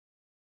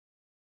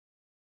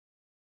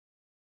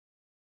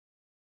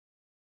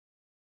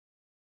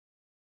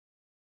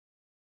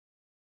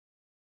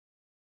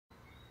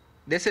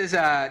This is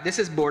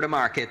Bourda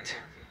Market.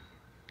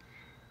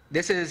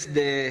 This is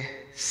the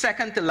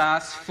second to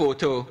last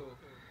photo,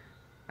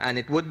 and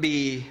it would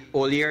be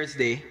All Year's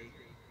Day.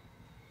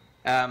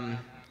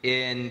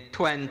 In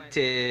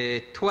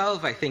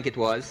 2012, I think it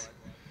was,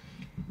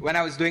 when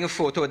I was doing a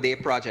photo a day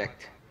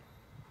project.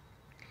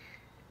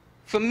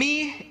 For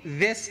me,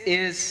 this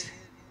is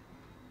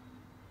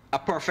a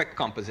perfect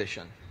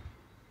composition.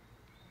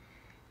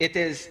 It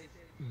is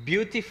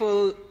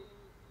beautiful.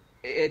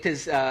 It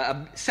is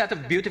a set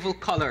of beautiful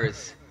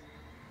colors,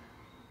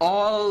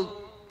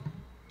 all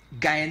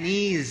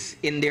Guyanese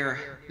in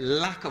their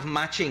lack of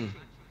matching.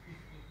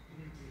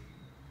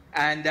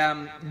 And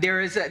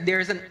there is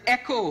an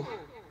echo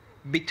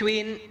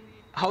between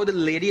how the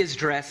lady is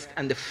dressed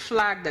and the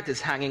flag that is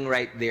hanging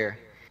right there.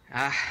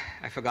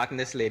 I've forgotten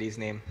this lady's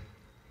name.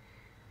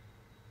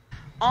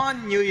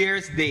 On New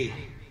Year's Day,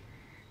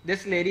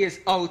 this lady is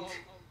out,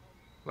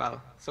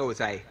 well, so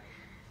was I,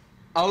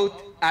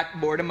 out at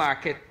Bourda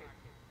Market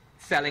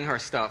selling her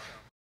stuff.